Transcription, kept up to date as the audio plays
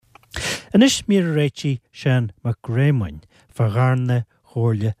Anis mír réití Seán mac Réamoinn Darna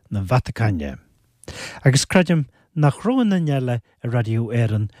chomhairle na Vatacáine. Agus craidim nach roin na ngeile a radio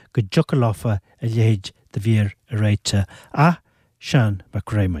éireann go dtiocalafa a léid de bhír a réite a Seán mac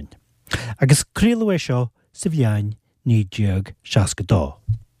Réamoinn. Agus críola seo sa bhleáin 1962.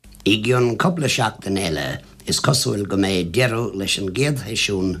 Igion coppla seachtain eile is cosúil go méid dearú leis an géad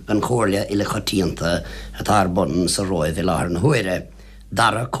héisiún an chomhairle ile chotíonta atá ar bun sa roimh i láthair na huaire,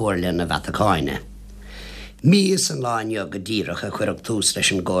 Darna chomhairle na Vatacáine. Mí is an láinne go díreach a chuireach tús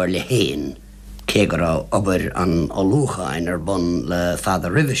leis an gáirle héin, cé go rá obair an olúcháin ar bun le fada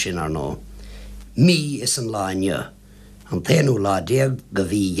ribhe sin ar nó. Mí is an láinne, an téanú lá déag go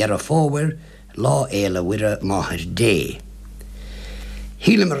bhí dhearra fómhair lá éile uire máthir dé.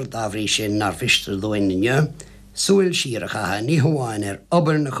 Hílimar dábhrí sin nar fistar dóinne, súil siar a chatha ní hamháin ar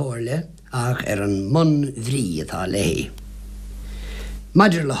obair na chomhairle ach ar an mun bhrí atá léi.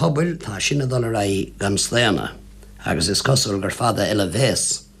 Maidir le hobail tá sinna dul ra gan sléana, agus is cosúil gur fada eile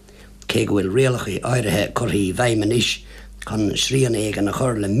bhés, cé go bhfuil rialachaí áirithe curthaí bhaiminis chun srían éige na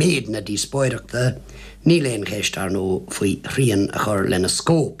chur le méad na dí spóireachta, ní léon chéistar nó faoi chrían a chur le na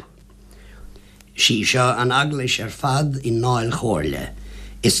scóp. Sí seo an aglis ar fad i náil chomhairle.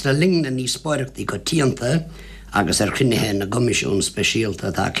 Is na lingna ní spóireachtaí go tíanta agus ar cruinnithe na gomisiún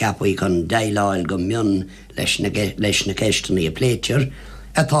speisialta tá ceapaí chun daileáil go mion leis na ceisteannaí a pléitear,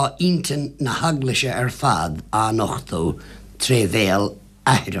 atá intin na haglaise ar fad á nochtú trébhéal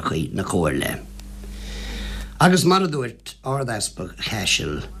aithreachaí na chomhairle. Agus mar a dúirt Ard-Easpag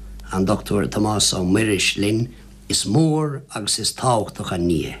Chaisil an Dr. Tomás ó Muiris linn is mór agus is táhachtach a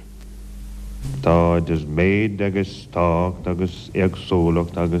ní. Tá is méid agus tácht agus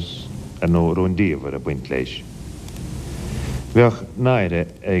agsúlacht agus an órún díomhar a buint leis. Bheadh náire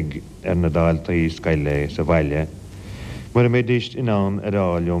ag ar na dáiltaí scaile sa bhaile, mar a méidist in ann ar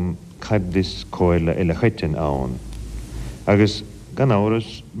áiliom caddis cóile ile chaitin ann. Agus gan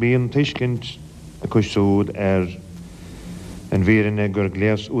áras bíon tuiscint a cúsúd ar an bhírinne gur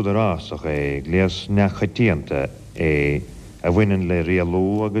gléas údarásach gléas neachchatíanta a bhaineann le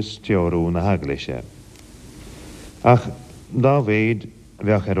rialú agus teorú na haglaise. Ach dá bhéad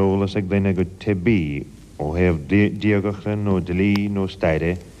bheadh ar ólas ag daine go tebí ó hebh diagachran nó delí nó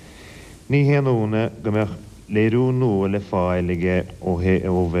staire, ní héanúna go meach léirú nua le fáilige ó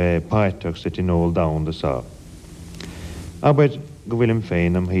bheith páirteach sa tinól dán de sa. Abaid go bhfuilm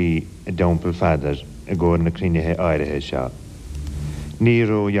féin am hí a dampel fadar a ggóir na cruinnithe áirithe seo. Ní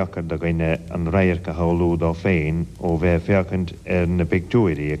ró dhheachar do gaine an raircha hálúd á féin ó bheith feachant ar na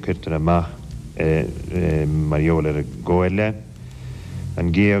pictúirí a chuirtar amach mariolar a ggóile,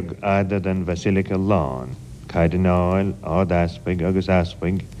 an géag aadad an Basilica lán, Cardinál, Ard-Easpag agus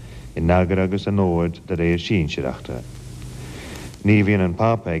Easpag, in nagar agus an óid de réir síonseachta. Ní bhíon an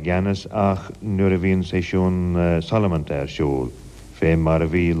pápa gceannas ach nuair a bhíon séisiún Solomanta ar siúl, fé mar a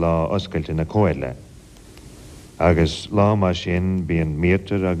bhí lá oscailte na chomhairle. Agus lá mar sin bíon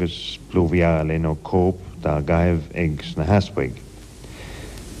mítar agus plúviálin ó cóp dá gaibh ag sna Easpag.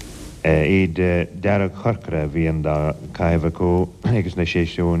 Iad dearag chorcara bhíon dá caibh acu agus na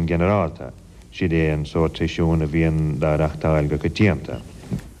séisiún generálta, siad é an sort séisiún a bhíon dá reachtáil go tíanta.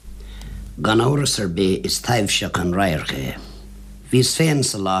 Gan áras ar bé is taimhseach an rairché. Bhís féin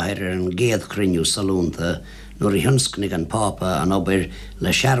sa láthir ar an géad cruinniú salúnta nuair i thunscnig an pápa an obair le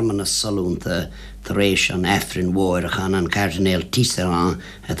searmanas salúnta tar éis an effrin mhóirichan an Cardinál Tisserand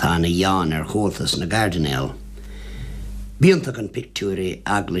atá na Seán ar chótas na Cardinál. Bíonntach an pictúirí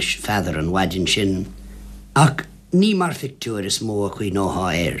aglis feather an waidin sin, ach ní mar pictúir is mó a chuí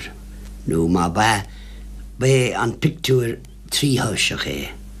nóthá air. Nó má bé an pictúir tríthaiseach é.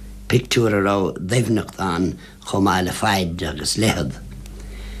 Pictúir ará daimhneacht an chomáile feid agus lehad.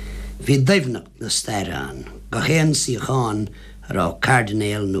 Bhí daimhneacht na staire an, go chéan Siúchán ará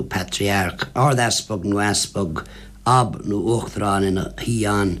Cardinál nó Patriarch, Ard-Easpag nó Easpag, ab nó Uachtarán ina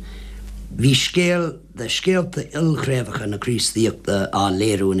híán. Bhí scéal de scéalta ilchréimeacha na críostaíochta á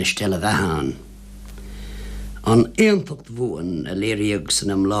léirú na stelle bheitán. An éontacht bhuain a léiríoch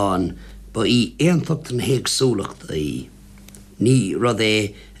san amláin ba í éontacht an héagsúlachta í. Ní rud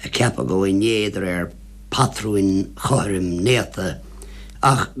é a ceapa go inéidir ar patrúin choirim néata,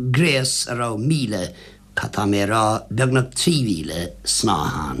 ach grés ará míle catá mé rá beagnach 3,000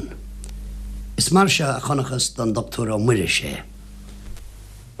 snáhan. Is mar se a chonachas don Dr. ó Muiris é.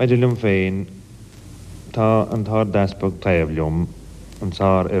 Maidirlumm féin, tá an Ard-Easpag taobhlumm an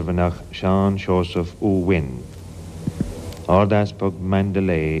sár ivanach Seán Seosaf ó Win. Ard-Easpag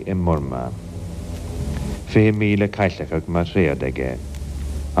Mandalay i Murma. 5,000 caiileach mar réad aige,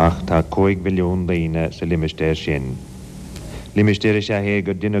 ach tá 5 milliún daoine sa limistéir sin. Limistéir sé hé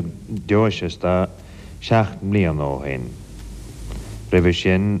go duine deoises tá 7 mblian ó hain. Ribh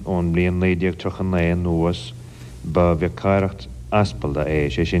sin ón blion 1939 nuas ba bheith cáireacht aspalda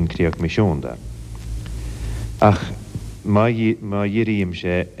sé sin críoch misiúnda. Ach má dhiríim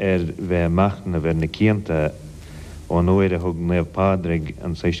sé bheith machna bheith na cianta ó nuair a thug naomh pádraig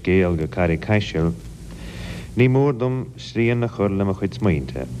an sa scéal go cairr Chaisil, ní mór dom srían na chur le a chuid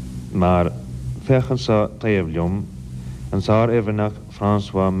smaointe, mar fechan sa taobhlumm an sár ifanach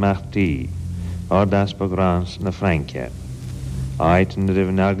François Marty, Ard-Easpag Rans na Francia. Áit na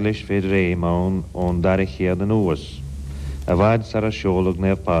ribh aglis fé Réamoinn ón darichéad an uas, a bhaid sar a seolag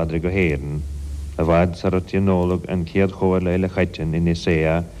naomh pádraig go héireann, a bhaid sar a tianólag an céad Comhairle le chaitin in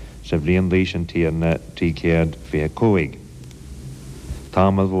Nisaea sa bblion dhís an tíorna 325.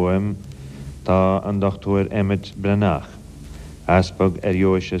 Támal bhuaim tá an dochtúir Emmett Brenach, Easpag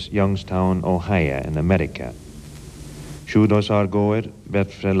Yoisius Youngstown, Ohio in America. Siúd os argóir bet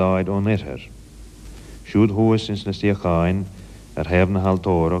freláid ón irthir. Siúd thuas ins na Stíocháin heb na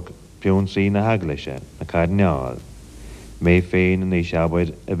haltóraach piún sí na haglaise na cardinál. Mé féin na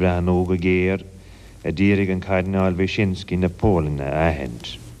seabaid a brehanó go géir a dírig an cardinál Wyszynski na Pólina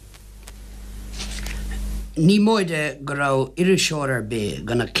ahent. Ní móide go raibh iriseoir bé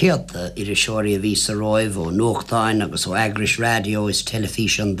gana céalta iriseoirí a bhí sa roimh ó nuachtáin agus ó agris radio is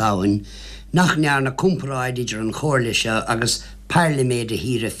telefísean dáin nach near na cúmparáid idir an chomhairle seo agus páirleméide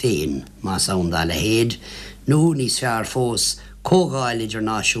híre féin más ann le héad nó níos fearr fós cógáil idir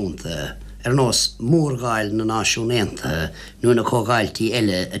náisiúnta nos mórgáil na náisiúnta nó na cógáiltí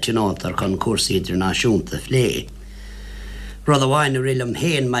eile a tináltar chun cuasaí idir náisiúnta phlé. Rud amháin a rilam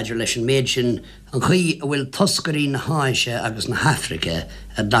héin maidir leis an méid sin an chuí a bhfuil toscarí na Háise agus na Hafraice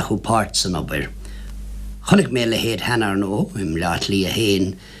a dachú páirt san obair. Chonig mé le héad henar nó im leat lí a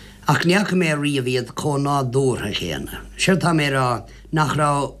héin, ach neacha mé riamhíad có ná dúrtha chéana. Seir tá mé rá nach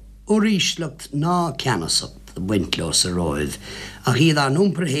rá órísleacht ná ceannasacht a buintlós a roimh, ach iad an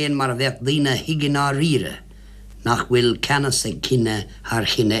úmpar héin mar a bheith daoine hiigin ná riire, nach bhfuil ceannas ag cinenne thar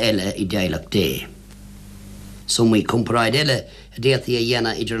chinne eile i dteaghlach dé. So mí cúmparáid eile a déirtí a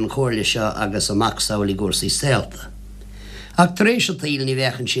dhéana idir an chomhairle seo agus amach samhlaí gúrsaí Céalta. Ach tar éis taíl ní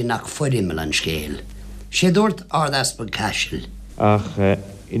bhechann sin nach foirimil an scéal. Sé dúirt Ard-Easpag Chaisil. Ach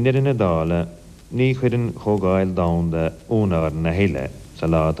inar ina dála ní chuireann chógáil damhanda únar na héile sa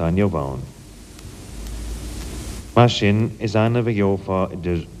láta an jobháin. Mar sin is anna bheith gheofá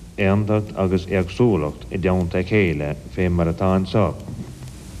idir éantacht agus éagsúlacht i deonta chéile fé mar atá an seo.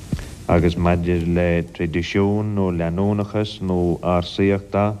 Agus maidir le tradiisiún nó leanúnachas nó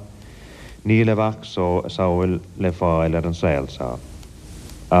arsaíochta, ní le bhach só a samhail le fáil ar an saolsa.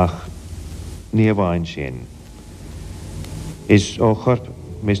 Ach ní a bhain sin. Is ó chorp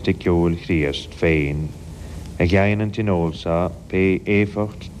misticiúil chríost féin a gceann an tinólsa pe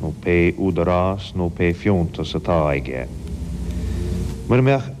éfacht nó pe údarás nó pe fiúntas atá aige. Mar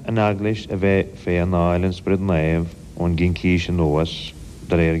meach an aglis a bheith fé an áil an sprid naamh ón gin cís an nuas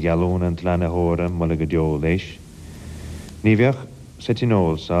dar gealún an tlana hóra mula go deo leis. Ní bheach sa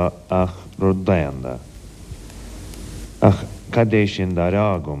tinólsa ach rud daanda. Ach cadéis sin dar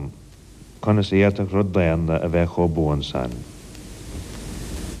agum, conas éartach rud daanda a bheith cho búan san.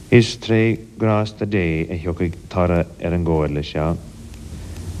 Is tré grás da dé a thioccaigh tara ar an ggóirle seo.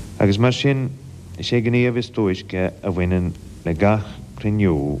 Agus mar sin sé gníomh is tuaisce a bhaineann le gach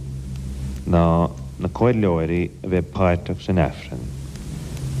criniú ná na coileoirí a bheith páirteach san Afran.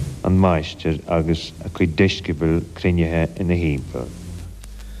 An maisteir agus a chuid deiscibal crinethe ina hímpel.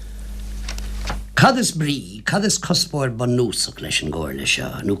 Cad is brí, cad is cospóir banúsach leis an ggóirle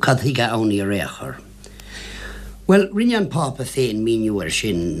seo, nó cad hiige annaí a réachar. Well, rinne an pápa féin míniuair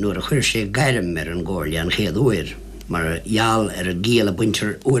sin nuair a chuir sé gairim ar an ggóirle an chéad uair, mar gheall ar a géal a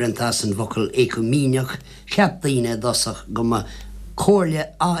buintear uaireantas an bhocail écumíneach cheap daoine dosach go ma cóirle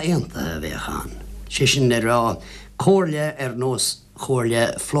áionta a bheitchan. Sé sin le rá cóirle ar nós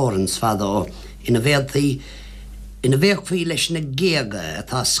chomhairle Florence fada ina bheadtaí leis na géaga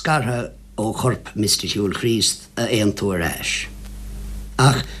atá scartha ó chorp misticiúil Christ a éontúir ais.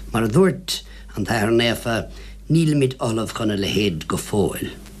 Ach mar a dúirt an taithir néfa níl mid olamh chuna le héad go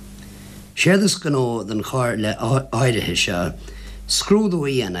fóil. Séadas gnó den chomhairle áirithe seo scrúdú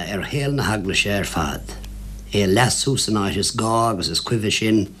dhéana ar héal na haglaise ar fad. É leasú san áis gá agus is cuimhe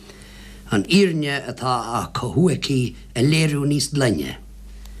sin an íirne atá a cohuaicí a léirú níos dlainne.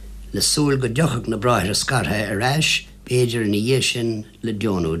 Le súil go deochaach na braithre scartha ar ais, béidir na dhé sin le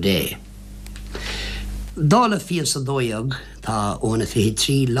deonú dé. Dála fios a dóiag tá óna fé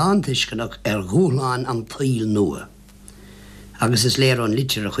trí lántaiscinach ar gúláin an taíl nua. Agus is léir an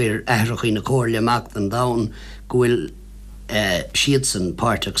litir a chuir aithreachaí na cóirle amach an dán go bhfuil siad san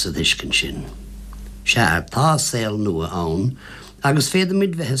páirteach sa dhiscin sin. Sear tá saol nua ann, agus féidir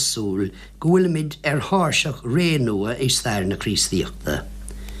mid bheithe súil go bhfuil mid háiseach ré nua is stair na críostíochta.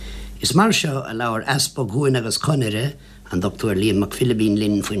 Is mar seo a leabhar Ard-Easpag huain agus Comhairle an Dr. Liam Philbín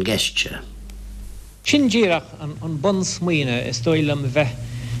linn faoin gceiste. Sin díreach an bun smaoine is dóilem bheith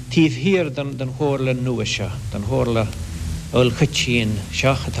tíomh hir den chomhairle nua seo, den chomhairle ol chuitín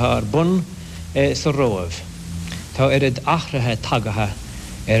seach atá ar bun sa róibh. Tá irid achrathe tagathe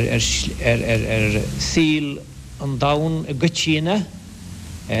síl an dain a gcuitíine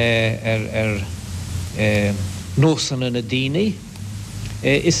nósanna na daoine.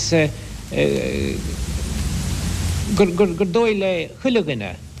 Is gur dóile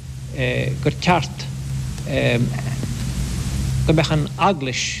chuileagaine gur ceart go bechan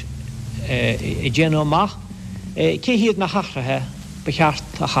aglis I déanú amach cé hiad na hachrathe ba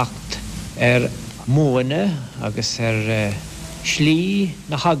cheart a chacht móine agus slí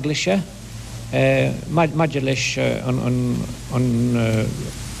na haglise maidir leis an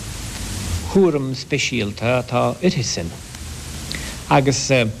chúram speisialta tá ithsin.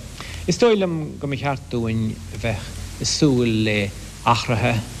 Agus is dóilem go mi cheartúin bheith is súil le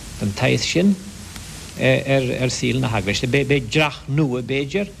achrathe den taith sin síl na haglise. Be drach nua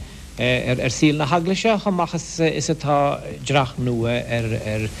béidir síl na haglise, chamachas is atá drach nua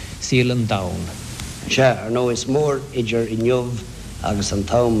síl an daun. Se nó is mór idir inniuh agus an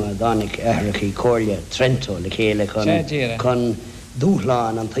táma dánig ehrachaí Comhairle Trento le chéile chun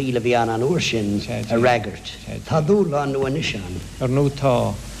dúchláán an taíle bhíán an uair sin a raigart. Tá dúchláán nua niseán. Ar nó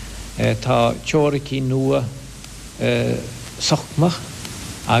tá teorachaí nua sochmach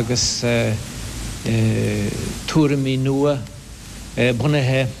agus túramí nua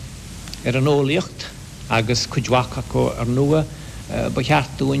bunathe an ólaíocht agus cuidhacha ar nua ba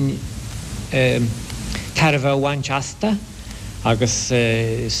cheartúin Carfa Wanchasta agus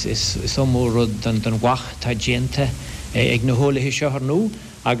is omúrud den wach tá déanta ag na hólathe seo ar nó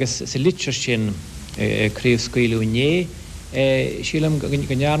agus sa litir sin críomhscaoileú né sílam go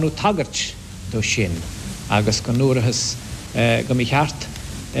nearnú tagart do sin agus go nuairithas go mi cheart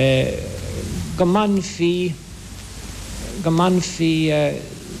go man fi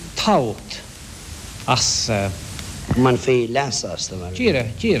tácht as Man fé leasas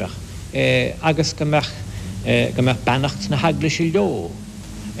díreach agus go meach bannacht na haglise leo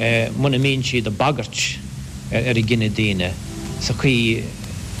muna mín siad a bagart I gine daine sa chuí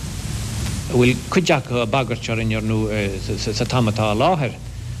bhfuil cuideach a bagart ar inarnú sa tamatá láthair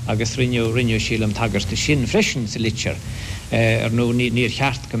agus rinneú sílam tagart sin freisin sa litir ar nó níor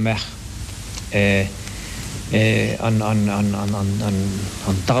cheart go meach an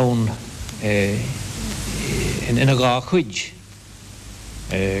daun ina gá chuid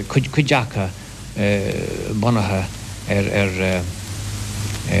cuideacha bunathe ar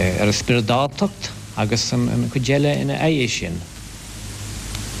a spiridátocht agus an cuideile ina é sin.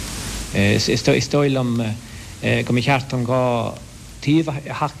 Is dóilem go mi cheart an gá tíomh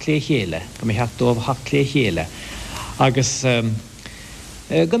hacht lé chéile, go mi cheart dómh hacht lé chéile. Agus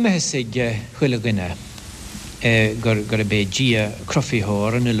go mehesigh chuileagaine gur a bé dia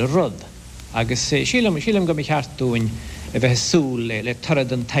crofiíthóir an ila rud. Agus sílam go mi cheartúin a bheith súil le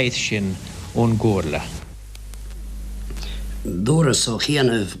tarad an taith sin ón Comhairle. Dúras ó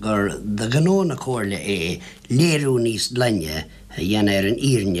chéanamh gur de gnóna Comhairle léirú níos dlainne dhéana ar an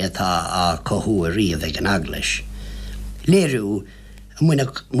íirne tá a cothú a riamh ag an aglis. Léirú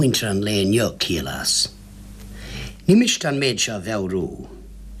muintre an léon jo cílas. Ní mist an méid seo bheabhrú.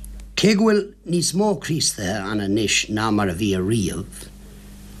 Cé go bhfuil níos mó críostathe anna níos ná mar a bhí a riamh.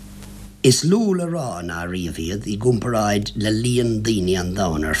 Is lúla rá ná riamhiad I gúmparáid le líon daoine an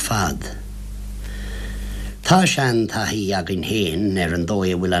dain ar fad. Tá sean taithí agin héin ar an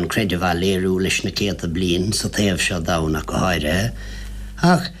dói bhfuil an creidir bheith léirú leis na céta bliain sa taobh seo dain go háire,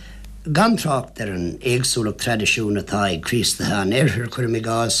 ach gan trácht ar an éagsúlach tradiisiún atá ag críostathe an airthir chuirmí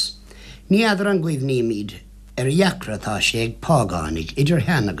gás, ní idir an gcuimhníimiid ar dheacra tá sé ag págánig idir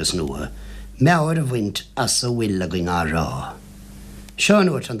cheann agus nua, meabhair a bhaint as sa bhfuil a go ngá rá. Seán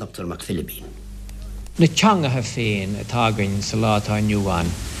uairt an Dr. Philbín. Na teangathe féin atá againn sa látá nniuán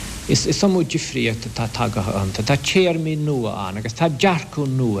is samú difríocht atá tagatha anta, tá téarmí nua an, agus tá dearcú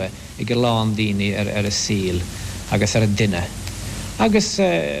nua ag go lán daoine ar a síl agus ar a duine. Agus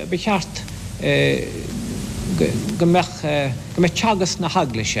ba cheart go mbeidh teagas na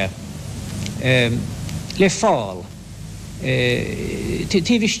haglise le fáil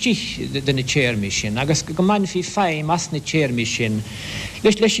tíhistích den na téarmí sin, agus go man fí féim as na téarmí sin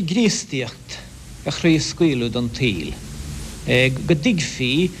leis I gríostíocht a chríoscaoileú don taol. Go dig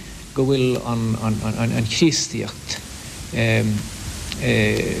fí go bhfuil an chríostíocht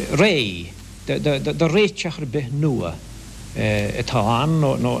ré de réiteach ar bith nua atá an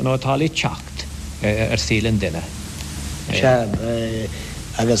nó atá lí teacht sílan duine.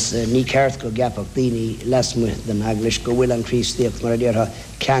 Agus ní ceart go gapach daoine lasmuid den aglis go bhfuil an chrístíocht mar a dtíortha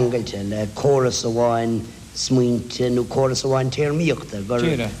ceangailte le córas amháin smuointe nó córas amháin téirmíochta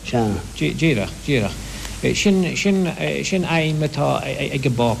Díreach. Sin aimimetá ag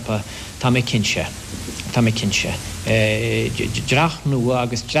bápa tá mé cinse. Drach nua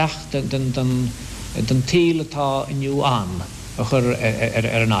agus drach den tíl atá inniu an a chur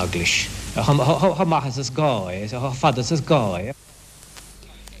ar an aglis. Tá machas is gáid, tá fadas is gáid.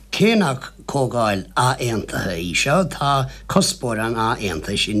 Cénach cógáil á aontathe í seo tá cospóir an á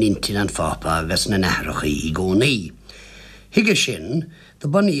aonta sin nintin an fápa agus na nehrachaí I gcónaí. Hiige sin, do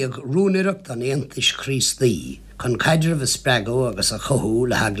bunaíodh rúnireacht an aontais chríostaí chun caidirmh spregó agus a chothú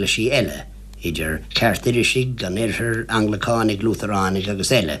le haglaisí eile, idir ceartairisig an iarthar Anglicánig, Lútheránig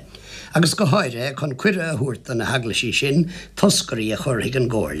agus eile. Agus go háire chun cuire a thuairt na haglaisí sin toscarí a churthaigh an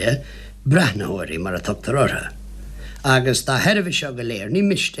ggóirle, breithnaitheoirí mar a tugtar ortha. Agus tá heirmhí seo go léir ní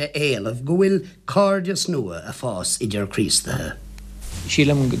miste éalamh go bhfuil cáirdeas nua a fás idir chríostathe.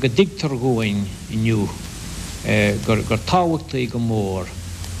 Sílam go digtar góin inniu gur táhachtaí go mór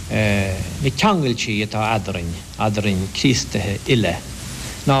na teangailtí atá adarin chríostathe ile.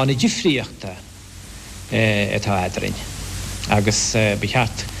 Ná na difríochta atá adarin. Agus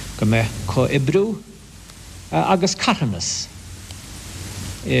becheart go mé có ibrú agus carhanas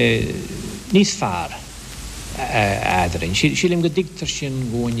níos fearr adarin. Sílim go digtar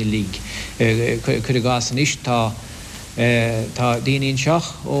sin gcóine líg chuir gás an is tá daoine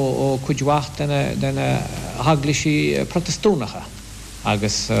seach ó cuidhacht denna haglaisí protestúnacha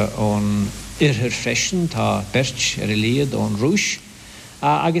agus ón iarthar freisin tá beirt ar a líad ón rúis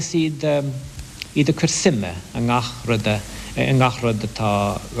agus iad a chur sime an gachrada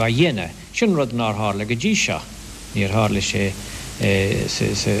tá ga dhéine. Sin rud ná hála go ddí seo níor hála sé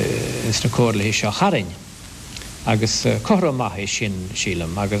is na cóirla hí seo charainn. Agus choramachí sin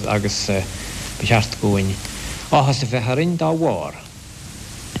sílam agus becheart góin áhas a bheitharinn dá bhár.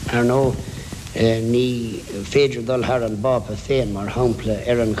 Ar nó ní féidir dul thar an bápa féin mar hampla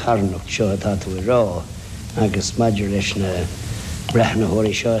ar an carnach seo atá tú I rá agus maidir leis na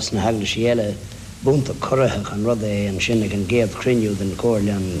breithnaitheoirí seo na haglaisí eile bunta corathach an rud é an sin ag an géad criniú den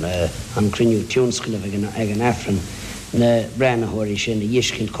cóirle an criniú tiúnscailh ag an affran na breithnaitheoirí sin na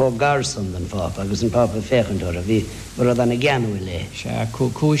dhiiscin có garsan den pápa agus an pápa féchantóir a bhí rud anna gceanúil é.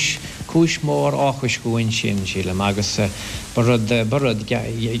 Cúis mór áchais góin sin sílam agus barad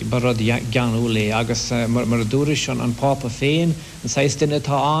gceanúil é agus mar a dúris an pápa féin an 16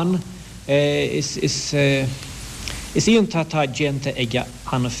 atá an is íontá tá déanta ag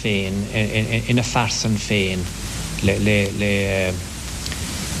anna féin ina farsan féin le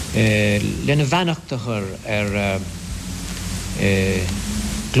na bheanachtathar ar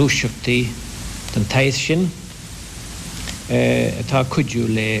glúiseachtaí den taith sin tá cuidiú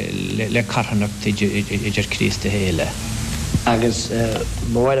le carhanachta idir Críosta héile. Agus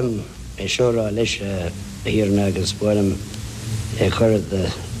bhfuilm é seórá leis híorna agus bhfuilm chuir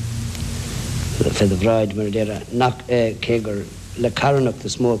fed bhráid mar déire nach cégur le carhanachta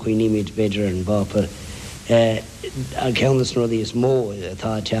smó chuí níimiid beidir an bápa an ceannas rudaí is mó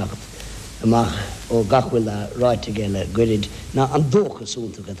atá teacht amach ó gachfuil a ráite geile goid ná an dóchas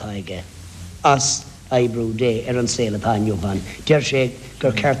únta atá aige as ebrú dé ar an saoil atá inniuhan. Deir sé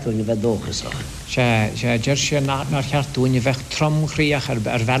gur ceartúin a bheith dóchasach. Deir sé ná ceartúin a bheith tromchríoch ar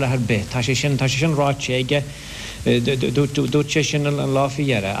bheile ar bit. Tá sé sin ráite aige dút sé sin an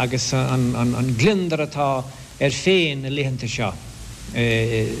láfiíire agus an glindar atá ar féin na líhananta seo.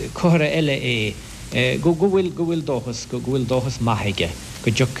 Córa eile é go bhfuil dóchas maithaige go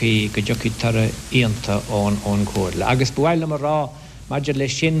dtiocfaí tar íonta ón cóirle. Agus bhfuil mar rá maidir le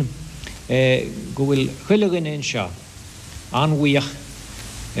sin go bhfuil chuilegan in seo anhuíoch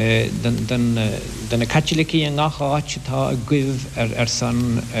den na caitilicí an gáchaáit atá a gcuimh ar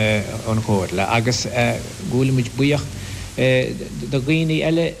san ón cóirle. Agus gúlaimiid buíoch do ghaoine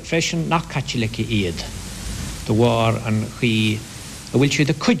eile freisin nach caitilicí iad do bhár an chuí a bhfuil siad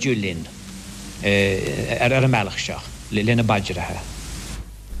a cuidiú linn ar a mealach seach lena baidirathe.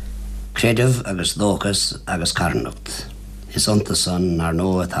 Creidimh agus dóchas agus carnacht. Is ionta san ar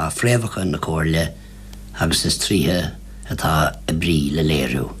nó atá fréamhacha na cóirle agus is tríthe atá a brí le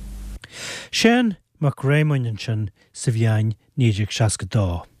léirú. Seán mac Réamoinn sin sa bheáin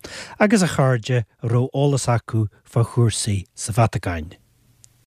 1962, agus a chairde ró ólas acu fa chuirsaí sa Vatacáine.